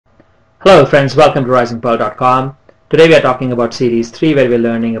Hello friends, welcome to Risingpearl.com. Today we are talking about series 3 where we are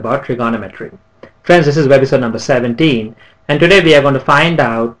learning about trigonometry. Friends, this is webisode number 17 and today we are going to find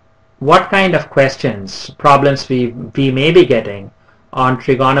out what kind of questions, problems we may be getting on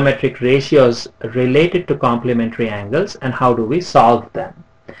trigonometric ratios related to complementary angles and how do we solve them.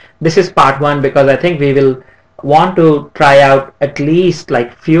 This is part 1 because I think we will want to try out at least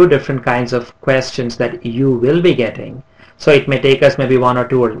like few different kinds of questions that you will be getting. So it may take us maybe 1 or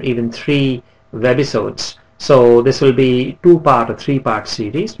 2 or even 3 webisodes. So this will be 2-part or 3-part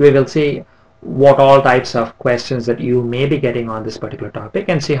series. We will see what all types of questions that you may be getting on this particular topic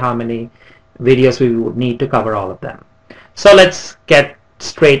and see how many videos we would need to cover all of them. So let's get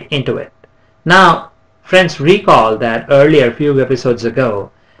straight into it. Now, friends, recall that earlier, a few episodes ago,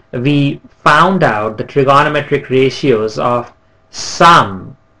 we found out the trigonometric ratios of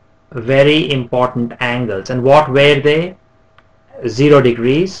some very important angles. And what were they? 0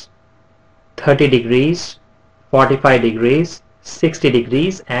 degrees, 30 degrees, 45 degrees, 60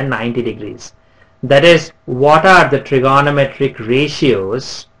 degrees and 90 degrees. That is, what are the trigonometric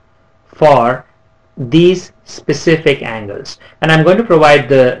ratios for these specific angles? And I'm going to provide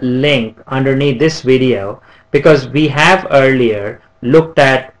the link underneath this video because we have earlier looked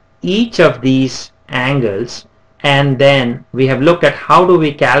at each of these angles and then we have looked at how do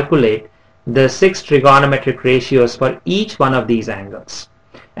we calculate the 6 trigonometric ratios for each one of these angles,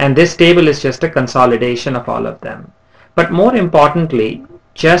 and this table is just a consolidation of all of them. But more importantly,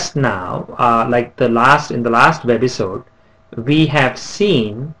 just now, like in the last webisode, we have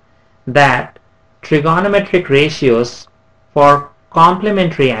seen that trigonometric ratios for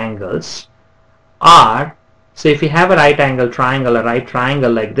complementary angles are, so if we have a right angle triangle, a right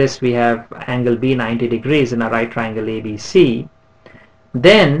triangle like this, we have angle B 90 degrees in a right triangle ABC.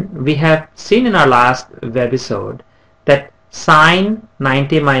 Then we have seen in our last webisode that sine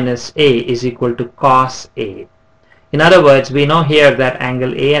 90 minus A is equal to cos A. In other words, we know here that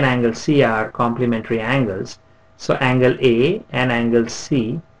angle A and angle C are complementary angles. So angle A and angle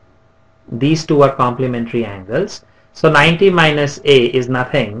C, these two are complementary angles. So 90 minus A is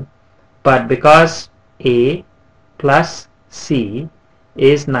nothing, but because A plus C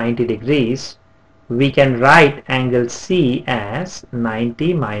is 90 degrees, we can write angle C as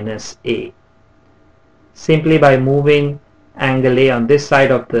 90 minus A. Simply by moving angle A on this side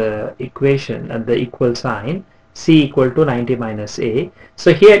of the equation at the equal sign, C equal to 90 minus A.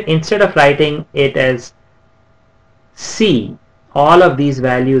 So here, instead of writing it as C, all of these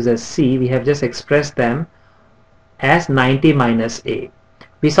values as C, we have just expressed them as 90 minus A.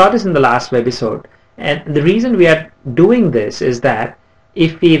 We saw this in the last webisode, and the reason we are doing this is that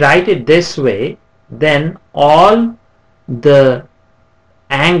if we write it this way, then all the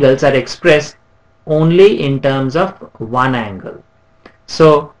angles are expressed only in terms of one angle.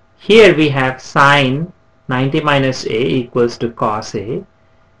 So here we have sine 90 minus A equals to cos A,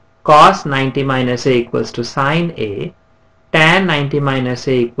 cos 90 minus A equals to sine A, tan 90 minus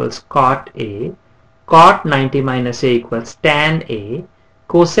A equals cot A, cot 90 minus A equals tan A,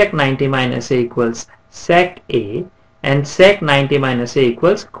 cosec 90 minus A equals sec A, and sec 90 minus A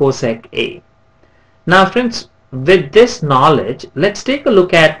equals cosec A. Now friends, with this knowledge, let's take a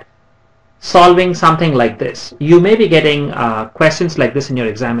look at solving something like this. You may be getting questions like this in your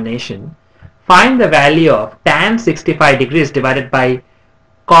examination. Find the value of tan 65 degrees divided by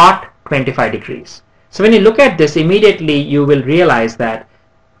cot 25 degrees. So when you look at this, immediately you will realize that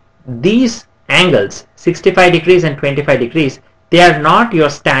these angles, 65 degrees and 25 degrees, they are not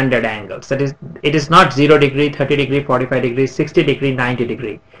your standard angles. That is, it is not 0 degree, 30 degree, 45 degrees, 60 degree, 90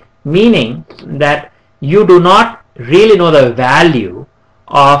 degree. Meaning that you do not really know the value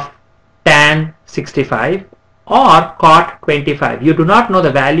of tan 65 or cot 25. You do not know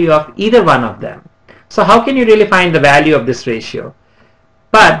the value of either one of them. So how can you really find the value of this ratio?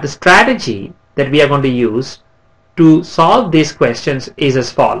 But the strategy that we are going to use to solve these questions is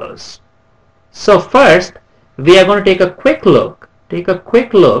as follows. So first, we are going to take a quick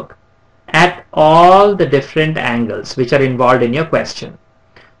look at all the different angles which are involved in your question.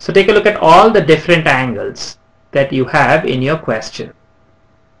 So take a look at all the different angles that you have in your question.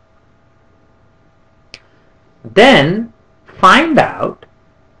 Then find out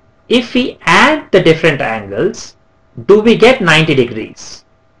if we add the different angles, do we get 90 degrees?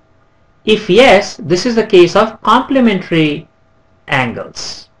 If yes, this is the case of complementary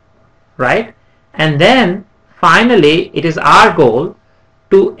angles, right? And then finally, it is our goal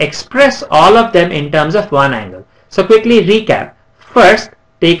to express all of them in terms of one angle. So quickly recap. First,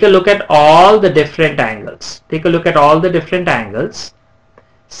 take a look at all the different angles.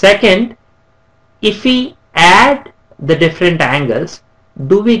 Second, if we add the different angles,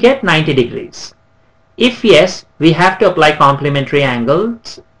 do we get 90 degrees? If yes, we have to apply complementary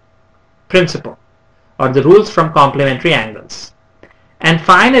angles principle or the rules from complementary angles. And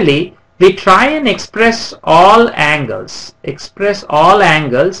finally, we try and express all angles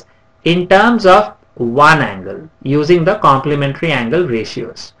in terms of one angle using the complementary angle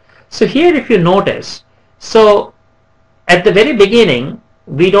ratios. So here if you notice, so at the very beginning,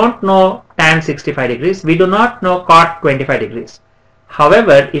 we don't know tan 65 degrees, we do not know cot 25 degrees.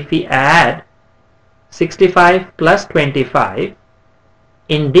 However, if we add 65 plus 25,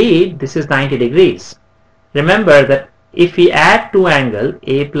 indeed this is 90 degrees. Remember that if we add two angles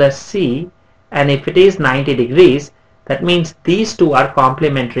A plus C, and if it is 90 degrees, that means these two are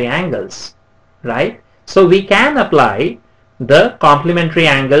complementary angles, right? So we can apply the complementary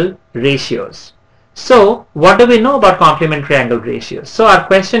angle ratios. So what do we know about complementary angle ratios? So our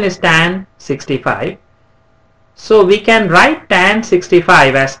question is tan 65. So we can write tan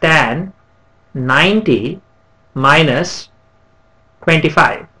 65 as tan 90 minus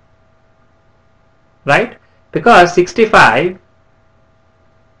 25, right? Because 65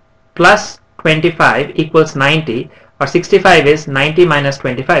 plus 25 equals 90, or 65 is 90 minus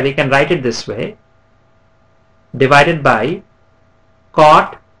 25. We can write it this way, divided by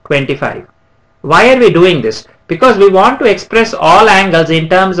cot 25. Why are we doing this? Because we want to express all angles in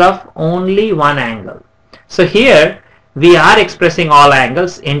terms of only one angle. So here we are expressing all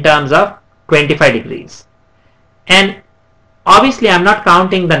angles in terms of 25 degrees. And obviously I'm not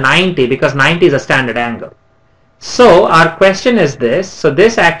counting the 90 because 90 is a standard angle. So our question is this. So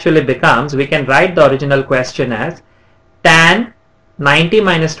this actually becomes, we can write the original question as tan 90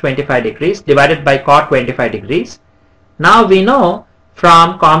 minus 25 degrees divided by cot 25 degrees. Now we know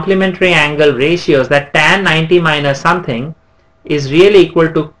from complementary angle ratios that tan 90 minus something is really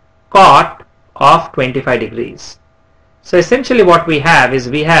equal to cot of 25 degrees. So essentially what we have is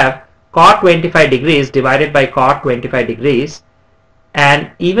we have cot 25 degrees divided by cot 25 degrees,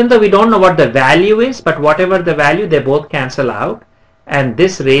 and even though we don't know what the value is, but whatever the value, they both cancel out, and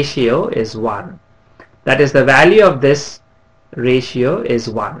this ratio is 1. That is, the value of this ratio is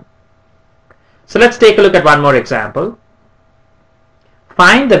 1. So let's take a look at one more example.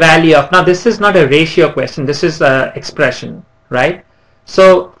 Find the value of, now this is not a ratio question, this is an expression, right?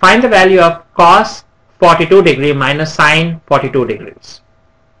 So find the value of cos 42 degree minus sine 42 degrees.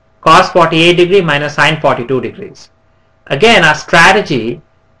 Cos 48 degree minus sine 42 degrees. Again, our strategy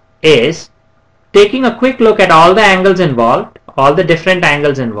is taking a quick look at all the angles involved, all the different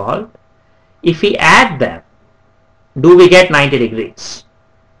angles involved. If we add them, do we get 90 degrees?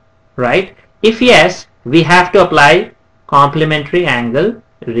 Right? If yes, we have to apply complementary angle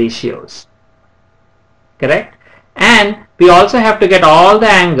ratios. Correct? And we also have to get all the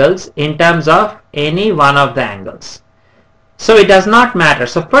angles in terms of any one of the angles. So it does not matter.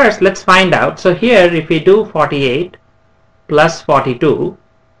 So first let's find out. So here if we do 48 plus 42,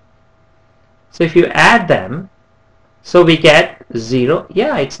 so if you add them, so we get 0.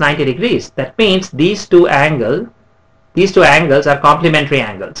 Yeah, it's 90 degrees. That means these two angles are complementary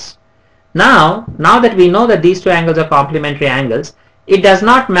angles. Now that we know that these two angles are complementary angles, it does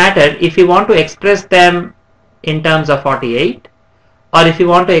not matter if you want to express them in terms of 48 or if you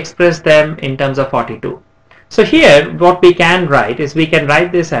want to express them in terms of 42. So here what we can write is, we can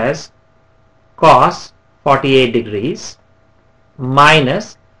write this as cos 48 degrees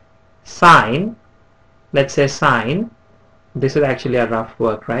minus sine, let's say sine, this is actually a rough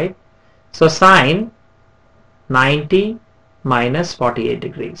work, right? So sine 90 minus 48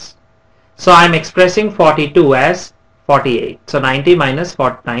 degrees. So I'm expressing 42 as 48. So 90 minus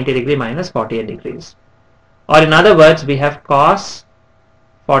 90 degree minus 48 degrees. Or in other words, we have cos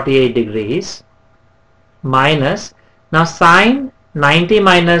 48 degrees minus, now sine 90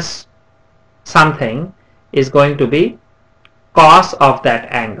 minus something is going to be cos of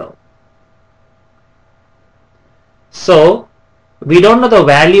that angle. So we don't know the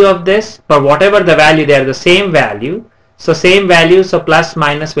value of this, but whatever the value, they are the same value. So same value, so plus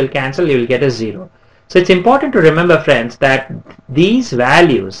minus will cancel, you will get a 0. So it's important to remember, friends, that these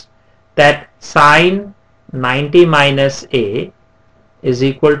values, that sine 90 minus A is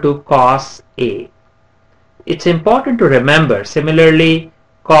equal to cos A. It's important to remember, similarly,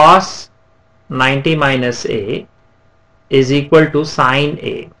 cos 90 minus A is equal to sine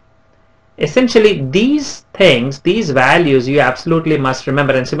A. Essentially, these things, these values, you absolutely must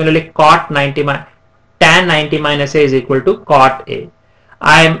remember. And similarly, tan 90 minus A is equal to cot A.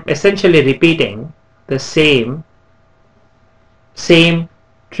 I am essentially repeating the same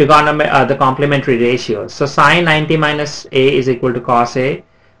trigonometry, the complementary ratios. So sine 90 minus A is equal to cos A,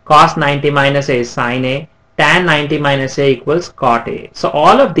 cos 90 minus A is sine A, tan 90 minus a equals cot a. So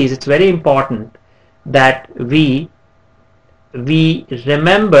all of these, it's very important that we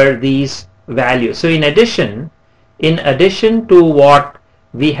remember these values. So in addition to what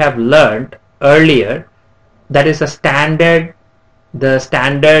we have learned earlier, that is the standard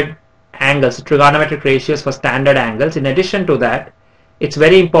angles, trigonometric ratios for standard angles. In addition to that, it's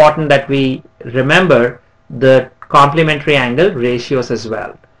very important that we remember the complementary angle ratios as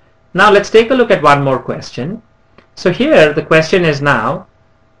well. Now let's take a look at one more question. So here the question is now,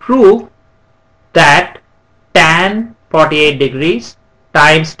 prove that tan 48 degrees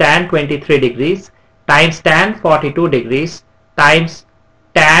times tan 23 degrees times tan 42 degrees times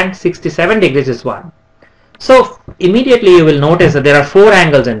tan 67 degrees is 1. So immediately you will notice that there are 4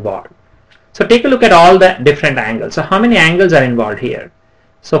 angles involved. So take a look at all the different angles. So how many angles are involved here?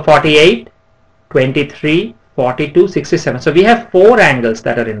 So 48, 23, 42, 67. So we have 4 angles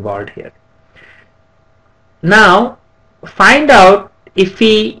that are involved here. Now find out if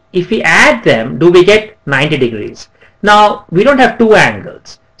we add them, do we get 90 degrees? Now we don't have 2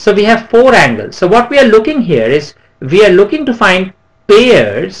 angles. So we have 4 angles. So what we are looking here is, we are looking to find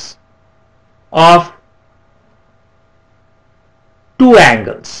pairs of 2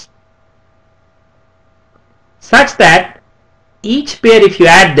 angles such that each pair, if you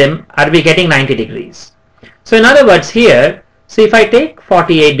add them, are we getting 90 degrees. So in other words here, so if I take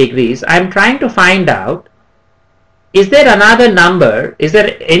 48 degrees, I am trying to find out, is there another number, is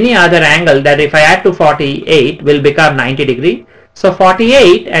there any other angle that if I add to 48 will become 90 degree? So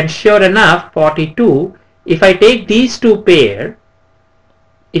 48 and sure enough 42, if I take these 2 pair,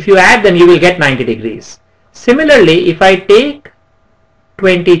 if you add them you will get 90 degrees. Similarly, if I take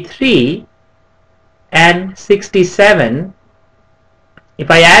 23 and 67, if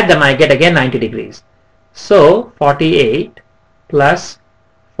I add them I get again 90 degrees. So 48 plus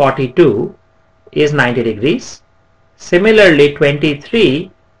 42 is 90 degrees. Similarly 23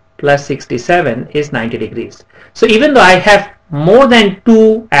 plus 67 is 90 degrees. So even though I have more than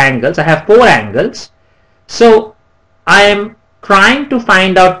 2 angles, I have 4 angles, so I am trying to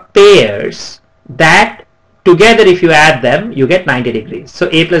find out pairs that together if you add them you get 90 degrees. So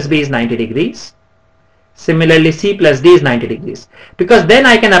a plus b is 90 degrees. Similarly c plus d is 90 degrees, because then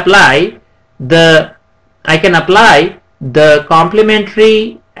I can apply the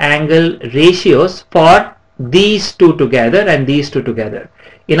complementary angle ratios for these 2 together and these 2 together.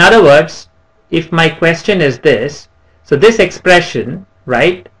 In other words, if my question is this, so this expression,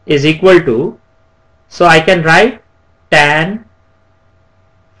 right, is equal to, so I can write tan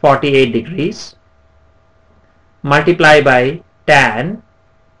 48 degrees multiply by tan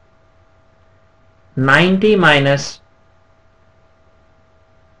 90 minus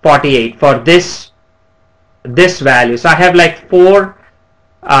 48 for this value. So I have like 4,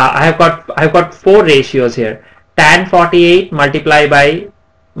 I've got 4 ratios here. Tan 48 multiply by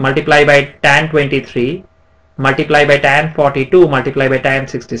tan 23 multiply by tan 42 multiply by tan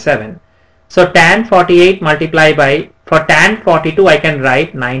 67. So tan 48 multiply by, for tan 42 I can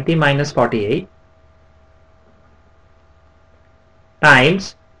write 90 minus 48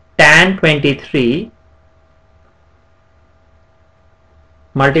 times tan 23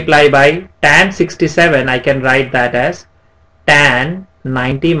 multiply by tan 67, I can write that as tan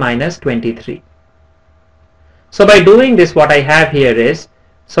 90 minus 23. So by doing this, what I have here is,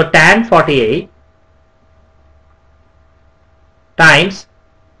 so tan 48 times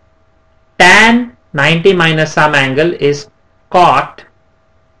tan 90 minus some angle is cot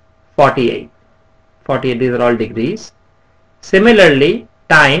 48. 48, these are all degrees. Similarly,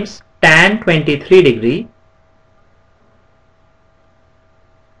 times tan 23 degree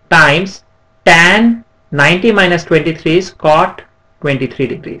times tan 90 minus 23 is cot 23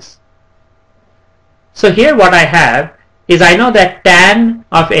 degrees. So here what I have is, I know that tan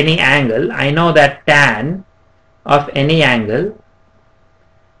of any angle,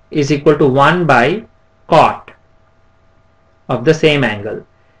 is equal to 1 by cot of the same angle.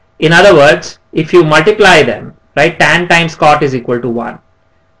 In other words, if you multiply them, right, tan times cot is equal to 1.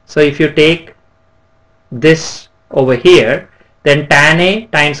 So if you take this over here, then tan A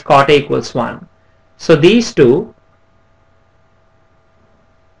times cot A equals 1. So these two,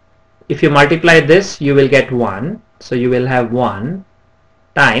 if you multiply this, you will get 1. So you will have 1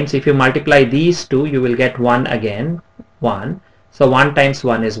 times, if you multiply these two, you will get 1 again, 1. So 1 times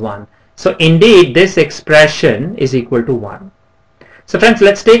 1 is 1. So indeed, this expression is equal to 1. So friends,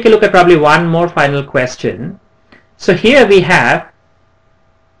 let's take a look at probably one more final question. So here we have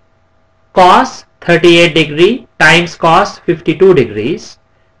cos 38 degree times cos 52 degrees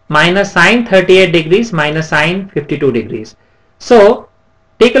minus sine 38 degrees minus sine 52 degrees. So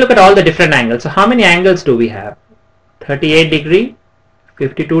take a look at all the different angles. So how many angles do we have? 38 degree,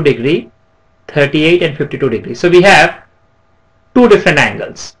 52 degree, 38 and 52 degrees. So we have two different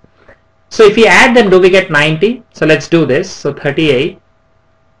angles. So if we add them, do we get 90? So let's do this. So 38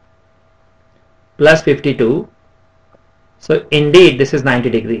 plus 52. So indeed this is 90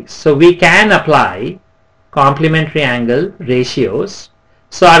 degrees. So we can apply complementary angle ratios.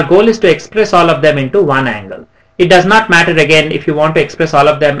 So our goal is to express all of them into one angle. It does not matter again if you want to express all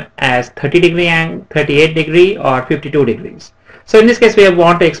of them as 30 degree angle, 38 degree or 52 degrees. So in this case we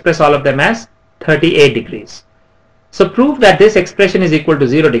want to express all of them as 38 degrees. So prove that this expression is equal to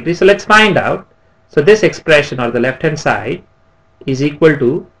 0 degrees. So let's find out. So this expression, or the left hand side, is equal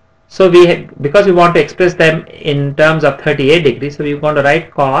to, so because we want to express them in terms of 38 degrees, so we're going to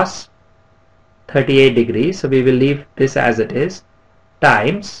write cos 38 degrees. So we will leave this as it is,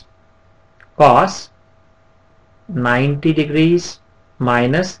 times cos 90 degrees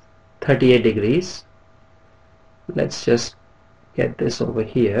minus 38 degrees. Let's just get this over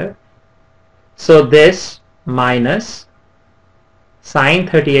here. So this minus sine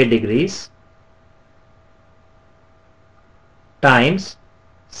 38 degrees times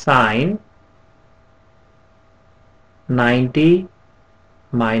sine 90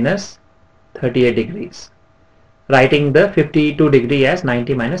 minus 38 degrees, writing the 52 degree as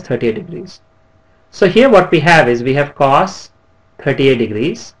 90 minus 38 degrees. So here what we have is, we have cos 38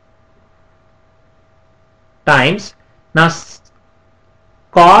 degrees times, now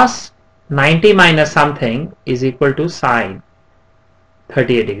cos 90 minus something is equal to sine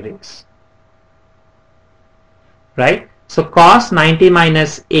 38 degrees, right? So cos 90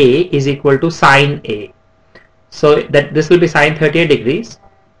 minus a is equal to sine a. So that this will be sine 38 degrees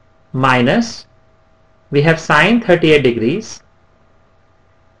minus, we have sine 38 degrees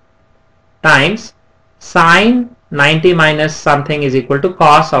times sine 90 minus something is equal to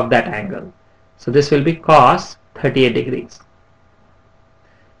cos of that angle. So this will be cos 38 degrees.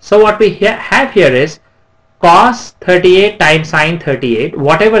 So what we have here is cos 38 times sine 38,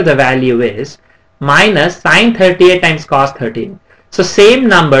 whatever the value is, minus sine 38 times cos 38. So same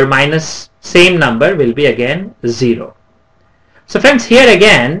number minus same number will be again 0. So friends, here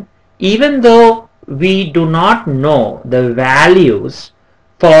again, even though we do not know the values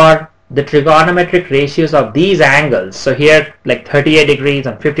for the trigonometric ratios of these angles, so here like 38 degrees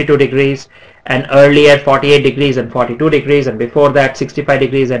and 52 degrees, and earlier 48 degrees and 42 degrees, and before that 65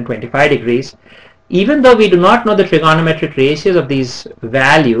 degrees and 25 degrees, even though we do not know the trigonometric ratios of these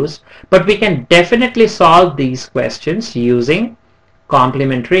values, but we can definitely solve these questions using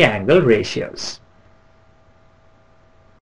complementary angle ratios.